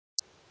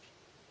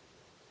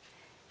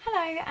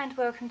Hello and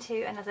welcome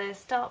to another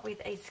Start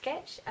With a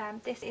Sketch.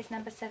 This is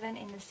number 7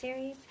 in the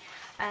series,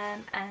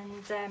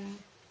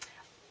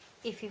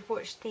 if you've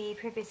watched the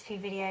previous few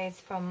videos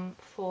from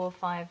 4,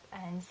 5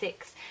 and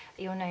 6,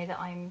 you'll know that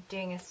I'm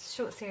doing a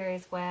short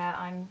series where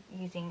I'm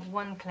using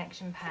one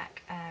collection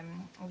pack,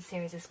 a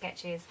series of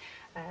sketches,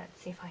 to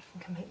see if I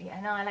can completely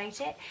annihilate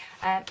it.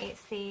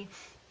 It's the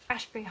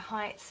Ashbury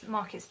Heights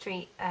Market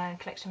Street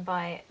collection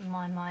by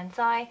My Mind's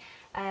Eye,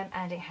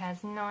 and it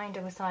has 9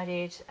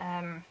 double-sided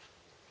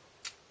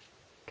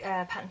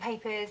pattern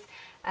papers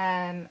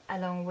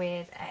along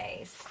with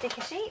a sticker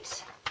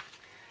sheet,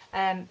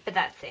 but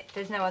that's it.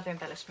 There's no other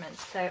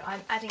embellishments, so I'm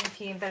adding a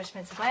few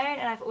embellishments of my own,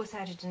 and I've also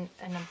added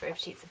a number of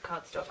sheets of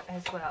cardstock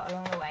as well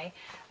along the way,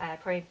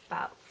 probably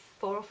about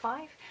 4 or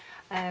 5,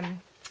 and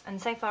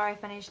so far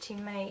I've managed to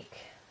make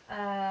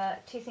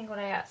 2 single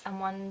layouts and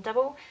 1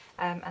 double,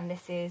 and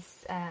this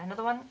is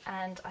another one,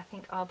 and I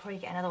think I'll probably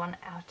get another one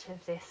out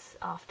of this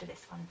after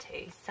this one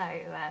too, so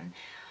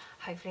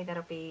hopefully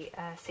that'll be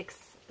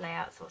 6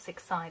 layouts or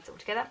 6 sides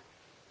altogether,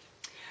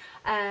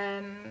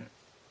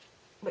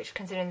 which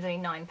considering there's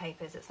only 9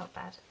 papers, it's not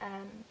bad.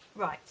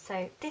 Right,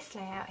 so this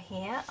layout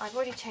here, I've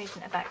already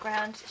chosen a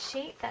background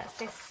sheet. That's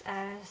this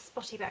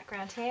spotty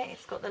background here.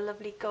 It's got the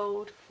lovely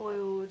gold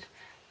foiled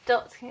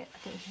dots. I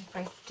think you can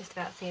probably just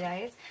about see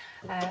those.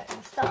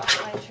 I'll start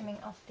by trimming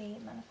off the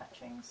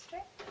manufacturing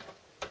strip.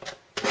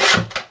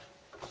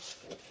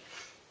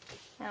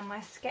 Now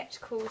my sketch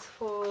calls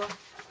for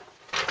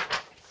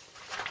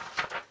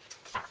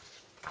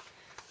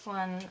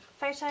 1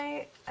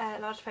 photo,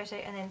 large photo,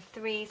 and then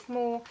 3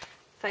 small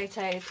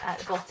photos at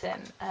the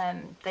bottom.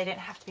 They don't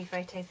have to be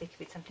photos, they could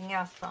be something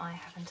else, but I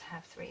happen to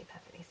have 3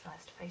 perfectly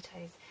sized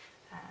photos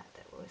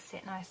that will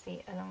sit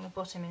nicely along the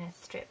bottom in a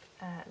strip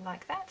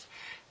like that.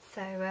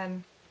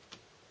 So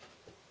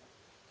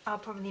I'll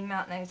probably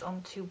mount those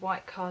onto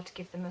white card to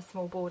give them a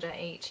small border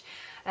each,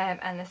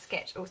 and the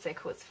sketch also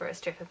calls for a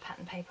strip of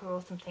pattern paper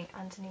or something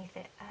underneath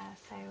it,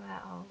 so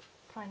I'll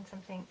find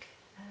something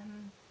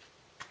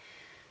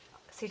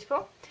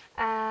suitable.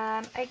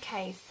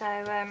 Okay, so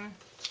I've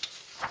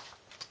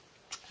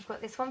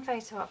got this one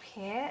photo up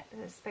here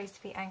that's supposed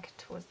to be anchored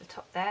towards the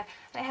top there,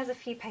 and it has a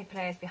few paper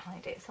layers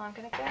behind it, so I'm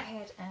going to go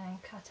ahead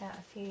and cut out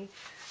a few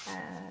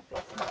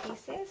bits and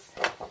pieces.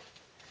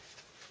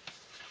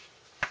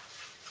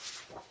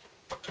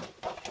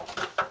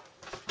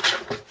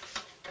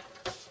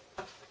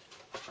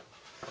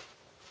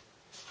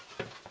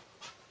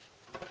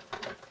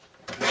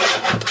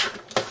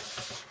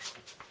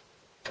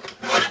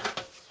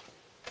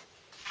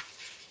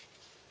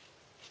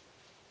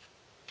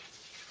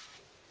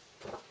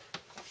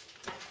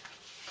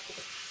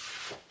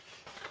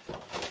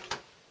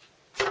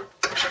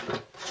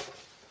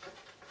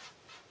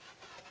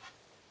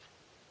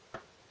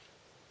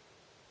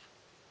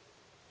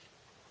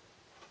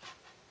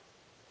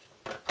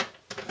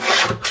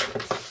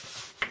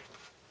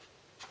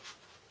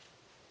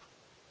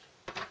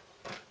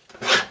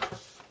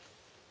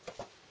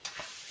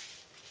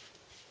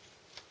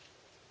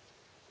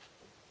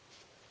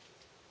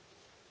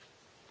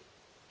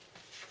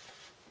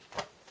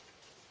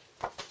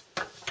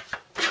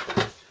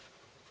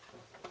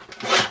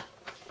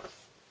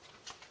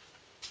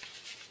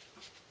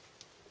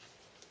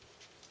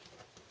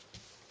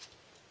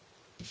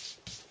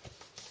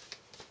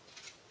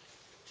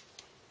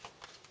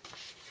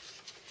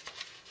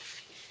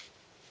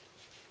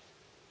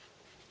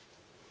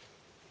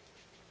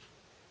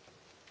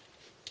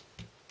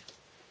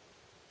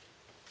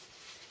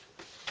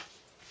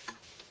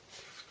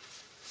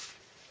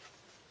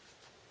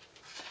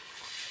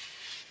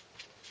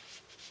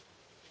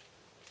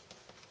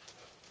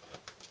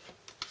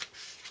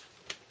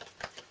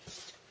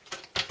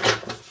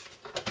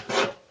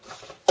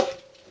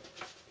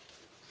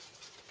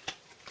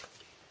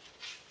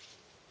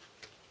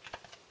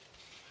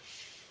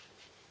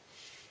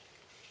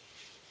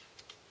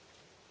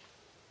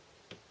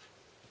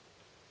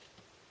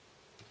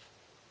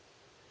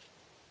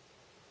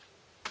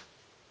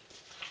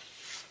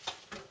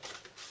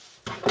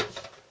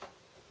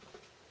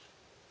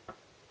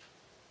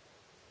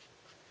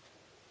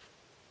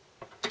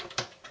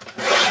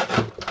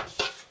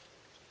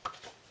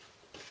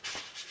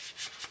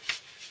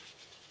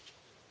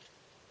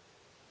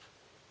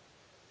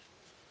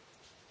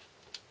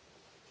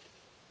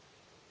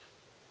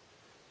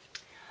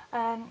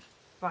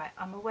 Right,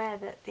 I'm aware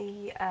that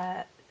the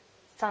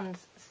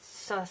sun's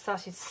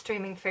started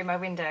streaming through my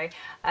window.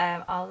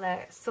 I'll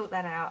sort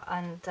that out,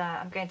 and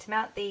I'm going to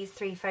mount these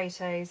 3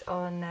 photos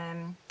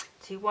on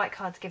to white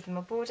card to give them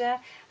a border,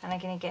 and I'm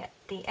going to get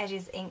the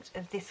edges inked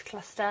of this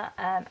cluster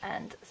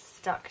and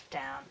stuck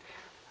down.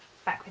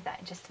 Back with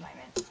that in just a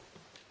moment.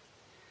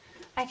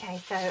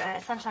 Okay, so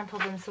sunshine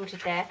problem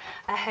sorted there.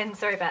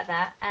 Sorry about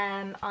that.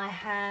 I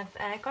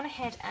have gone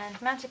ahead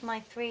and mounted my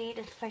 3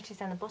 little photos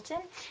on the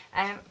bottom,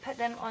 put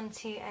them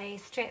onto a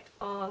strip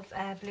of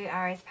Blue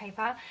Arrows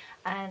paper,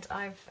 and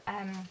I've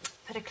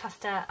put a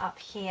cluster up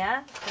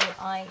here. So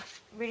I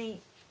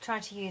really try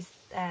to use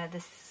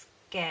the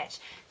sketch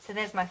So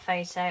there's my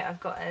photo. I've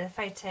got a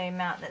photo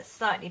mount that's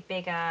slightly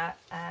bigger,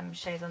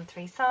 shows on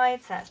 3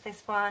 sides, so that's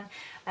this one.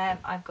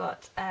 I've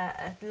got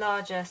a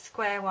larger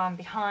square one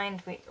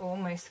behind,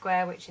 almost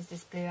square, which is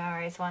this blue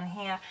arrows one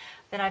here.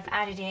 Then I've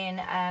added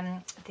in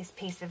this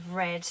piece of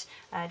red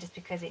just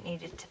because it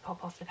needed to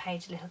pop off the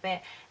page a little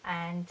bit,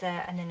 and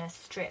then a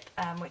strip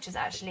which is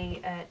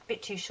actually a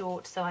bit too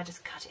short, so I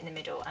just cut it in the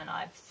middle and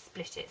I've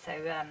split it, so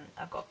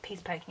I've got a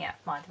piece poking out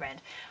from either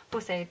end. I've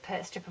also put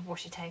a strip of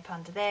washi tape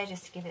under there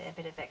just to give it a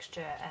bit of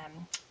extra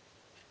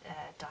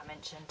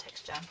dimension,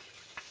 texture.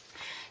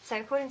 So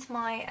according to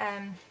my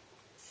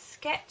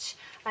sketch,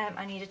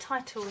 I need a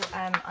title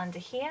under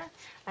here,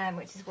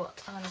 which is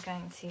what I'm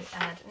going to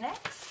add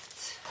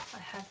next. I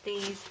have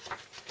these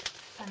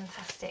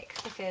fantastic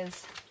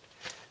stickers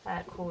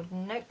called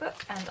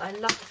Notebook, and I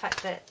love the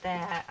fact that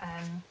they're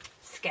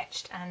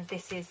sketched, and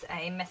this is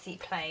a messy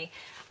play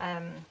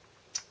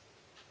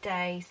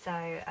day,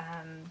 so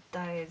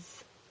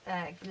those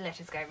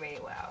letters go really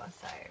well.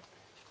 So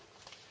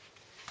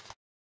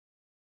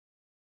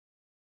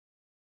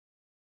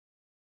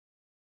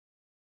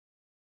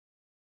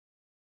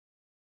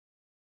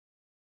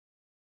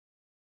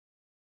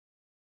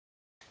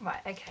right,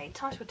 okay,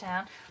 title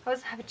down. I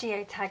also have a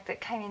geotag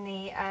that came in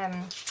the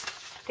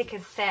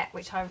thickers set,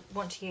 which I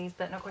want to use,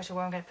 but not quite sure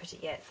where I'm going to put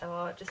it yet, so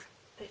I'll just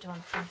put it on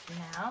for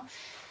now.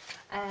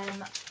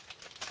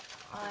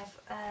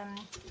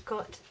 I've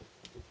got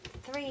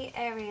 3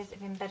 areas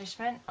of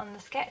embellishment on the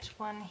sketch.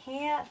 One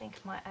here, I think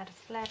I might add a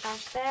flare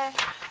badge there,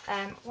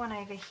 one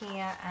over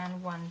here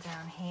and one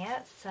down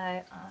here. So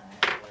I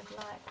would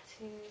like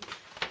to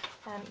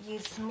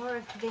use some more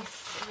of this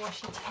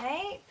washi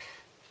tape.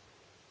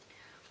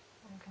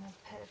 I'm going to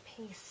put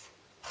a piece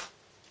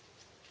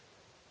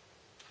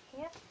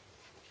here,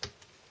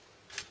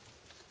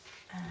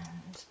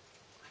 and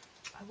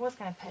I was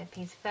going to put a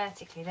piece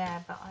vertically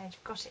there, but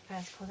I've got it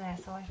vertical there,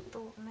 so I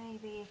thought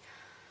maybe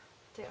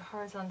do it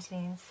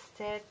horizontally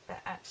instead, but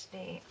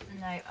actually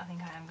no, I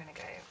think I am going to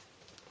go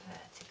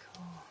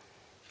vertical.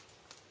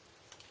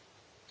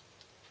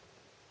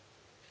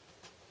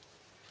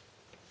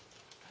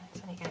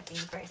 It's only going to be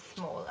very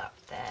small up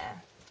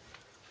there,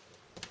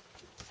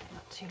 so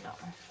not too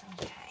long.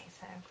 Okay,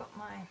 so I've got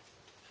my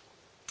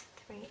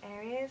 3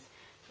 areas.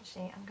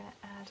 Actually, I'm going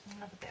to add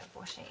another bit of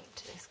washi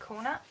to this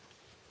corner.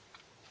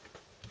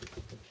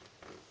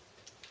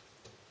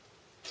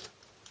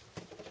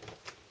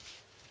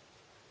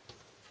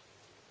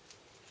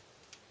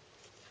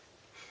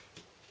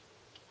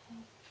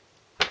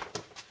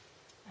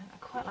 And I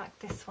quite like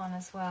this one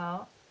as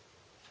well,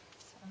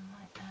 so I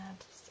might add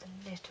just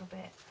a little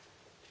bit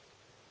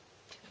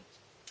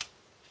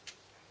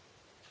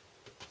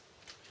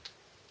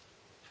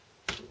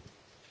to it.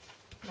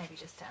 Maybe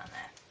just down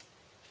there.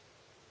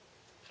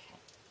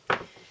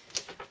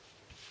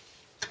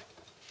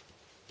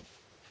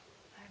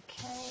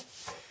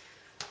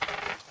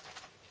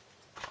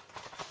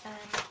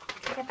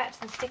 Back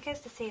to the stickers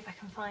to see if I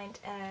can find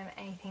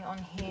anything on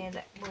here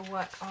that will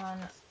work on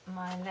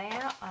my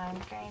layout. I'm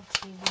going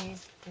to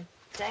use the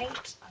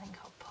date. I think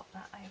I'll pop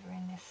that over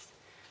in this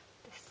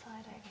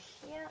side over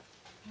here.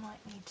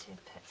 Might need to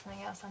put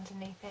something else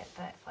underneath it,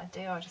 but if I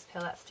do, I'll just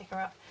peel that sticker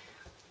up.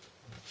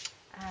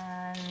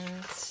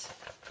 And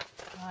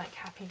I like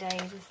Happy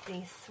Days is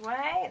this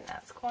way, and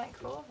that's quite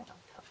cool. I think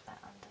I'll pop that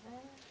under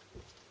there.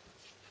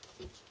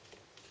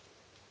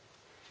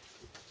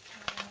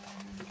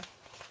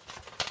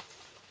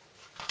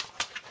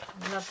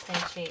 I love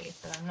say cheese,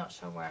 but I'm not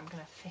sure where I'm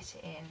going to fit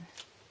it in.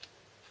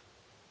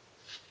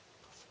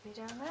 Possibly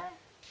down there.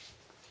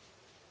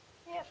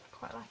 Yep, I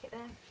quite like it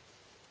there.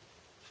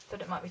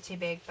 Thought it might be too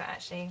big, but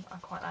actually I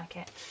quite like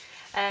it.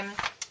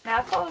 Now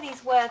I've got all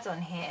these words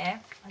on here.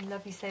 I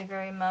love you so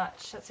very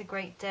much. That's a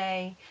great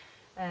day.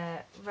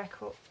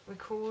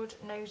 Record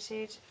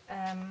noted.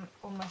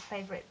 All my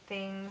favourite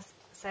things.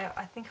 So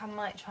I think I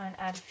might try and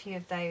add a few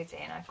of those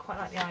in. I quite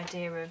like the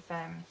idea of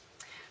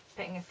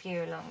putting a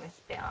few along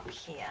this bit up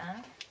here.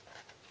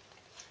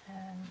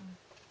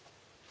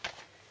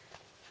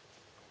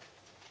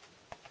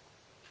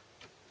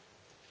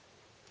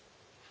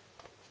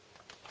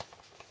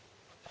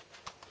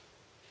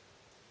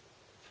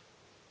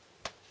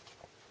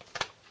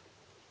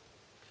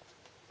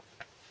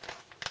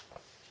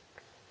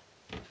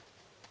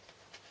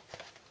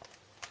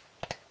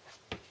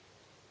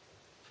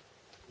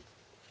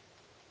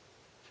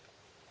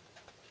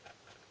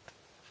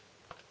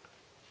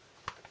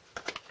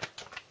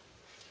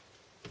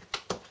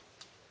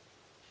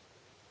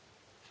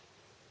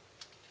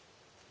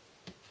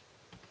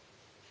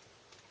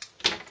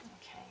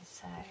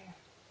 So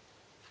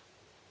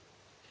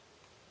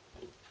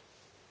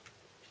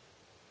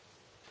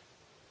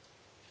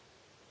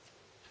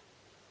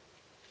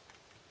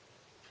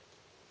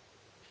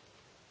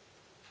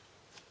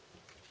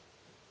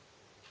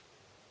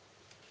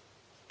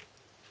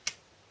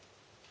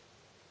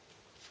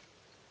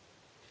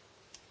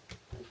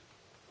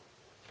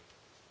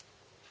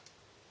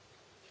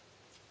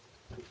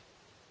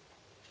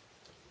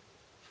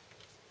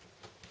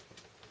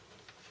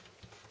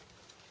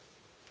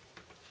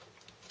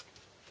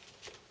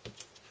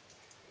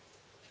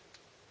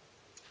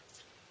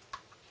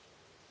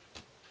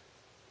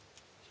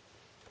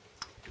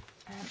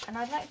And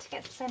I'd like to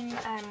get some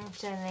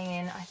journaling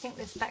in. I think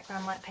this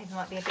background paper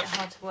might be a bit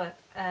hard to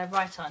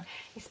write on,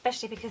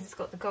 especially because it's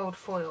got the gold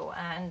foil,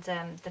 and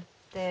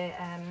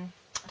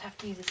I'd have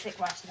to use a stick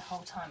writer the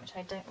whole time, which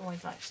I don't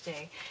always like to do.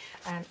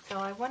 So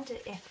I wondered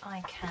if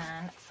I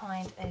can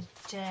find a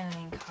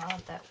journaling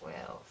card that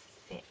will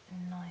fit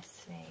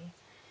nicely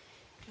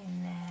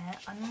in there.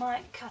 I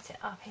might cut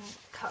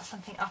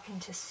something up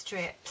into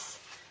strips.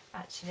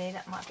 Actually,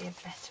 that might be a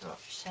better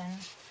option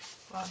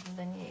rather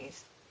than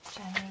use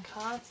journaling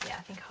cards. Yeah,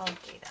 I think I'll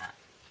do that.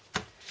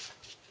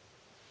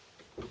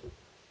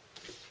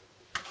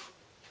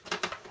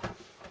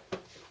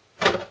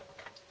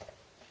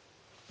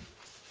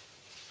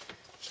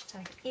 So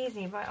I can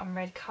easily write on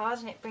red card,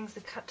 and it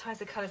ties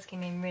the colour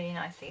scheme in really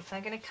nicely. So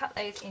I'm going to cut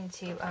those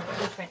into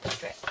 1/4 inch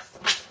strips.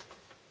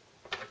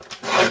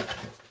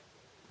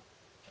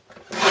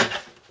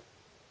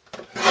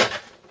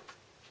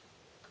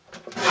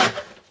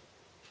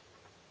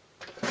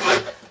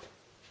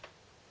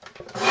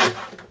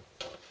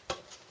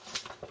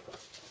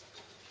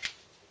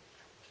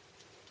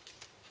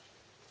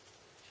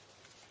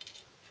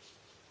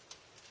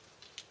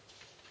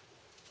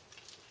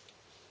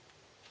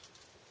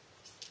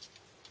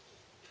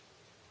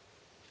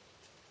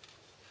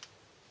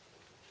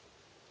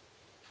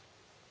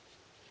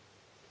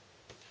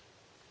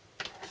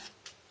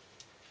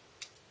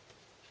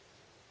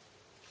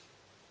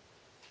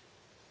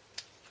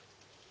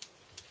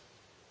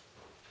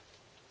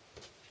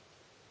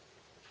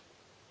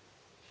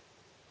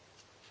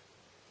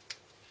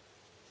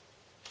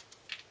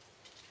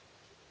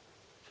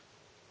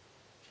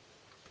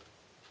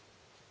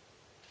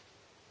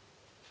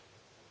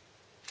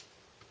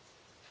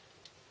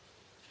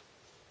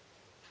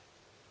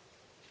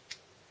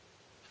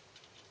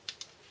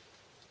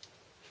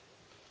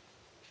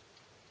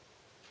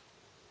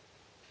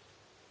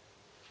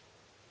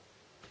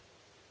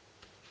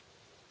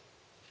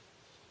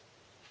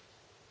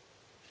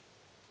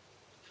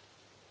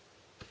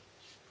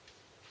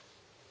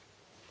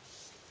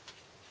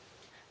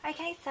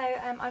 Okay, so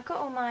I've got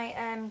all my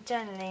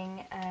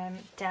journaling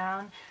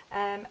down.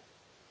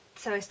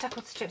 So I stuck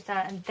all the strips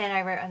down and then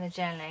I wrote on the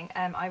journaling.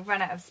 I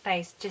ran out of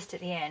space just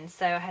at the end,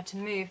 so I had to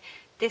move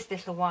this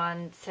little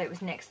one so it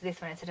was next to this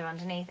one instead of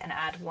underneath, and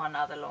add one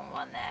other long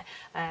one there.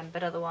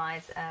 But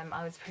otherwise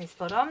I was pretty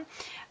spot on.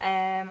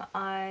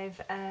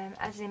 I've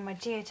added in my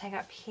geotag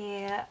up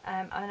here,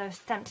 and I've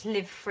stamped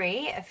Live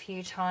Free a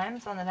few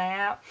times on the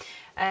layout.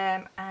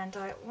 And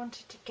I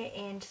wanted to get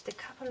in just a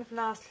couple of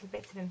last little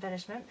bits of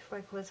embellishment before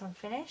I call this one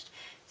finished.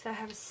 So I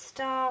have a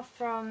star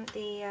from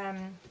the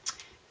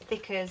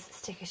Thickers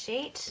sticker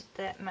sheet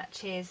that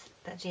matches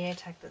that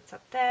geotag that's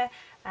up there,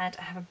 and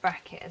I have a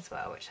bracket as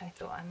well, which I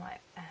thought I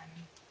might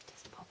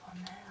just pop on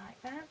there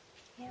like that.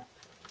 Yep.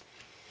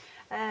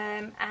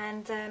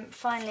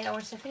 Finally, I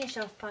wanted to finish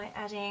off by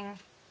adding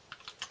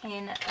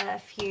in a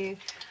few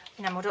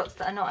enamel dots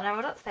that are not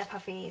enamel dots. They're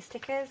puffy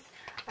stickers,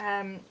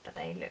 but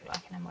they look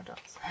like enamel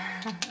dots.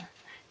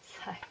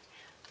 So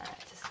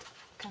just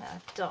going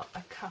to dot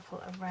a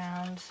couple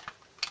around.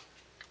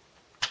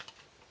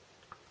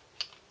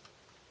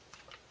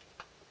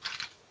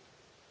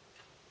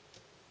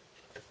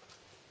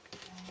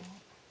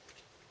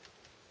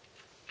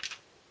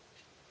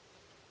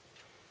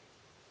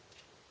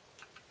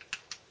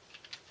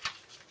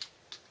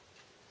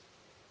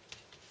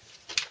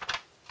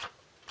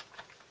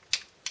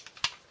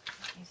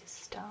 Use a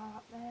star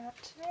up there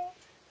actually.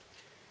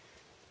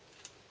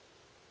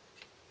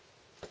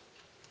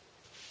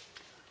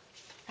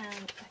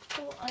 And I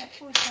thought I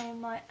also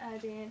might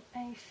add in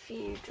a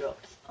few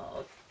drops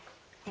of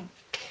ink.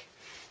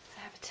 So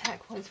I have a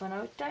turquoise one.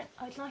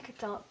 I'd like a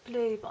dark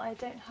blue, but I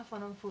don't have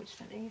one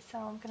unfortunately, so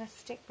I'm going to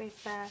stick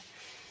with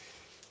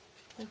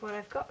what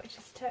I've got, which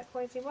is a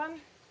turquoisey one.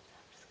 I'm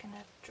just going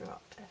to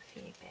drop a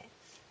few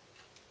bits.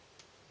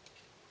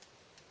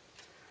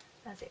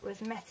 As it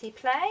was messy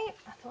play,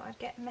 I thought I'd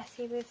get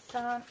messy with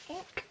some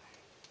ink.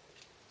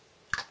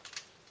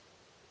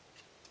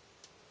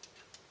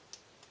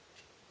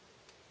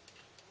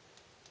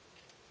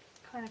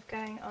 Kind of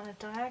going on a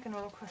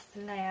diagonal across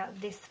the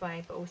layout this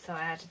way, but also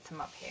I added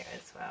some up here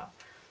as well.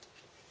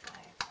 So.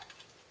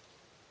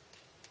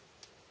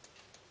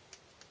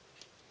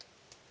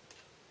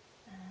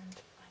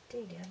 And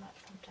ideally I'd like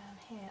some down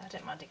here. I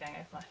don't mind it going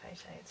over my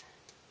photos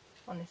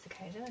on this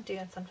occasion. I do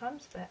them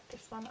sometimes, but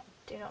this one I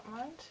do not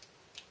mind.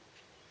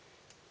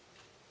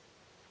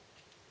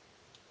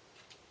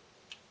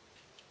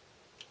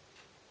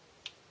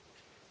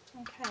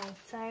 Okay,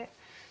 so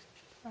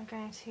I'm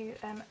going to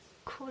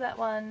call that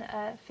one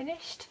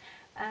finished,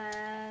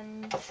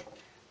 and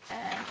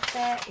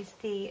there is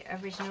the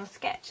original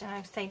sketch, and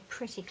I've stayed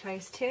pretty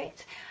close to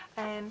it.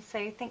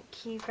 So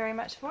thank you very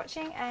much for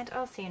watching, and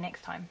I'll see you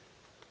next time.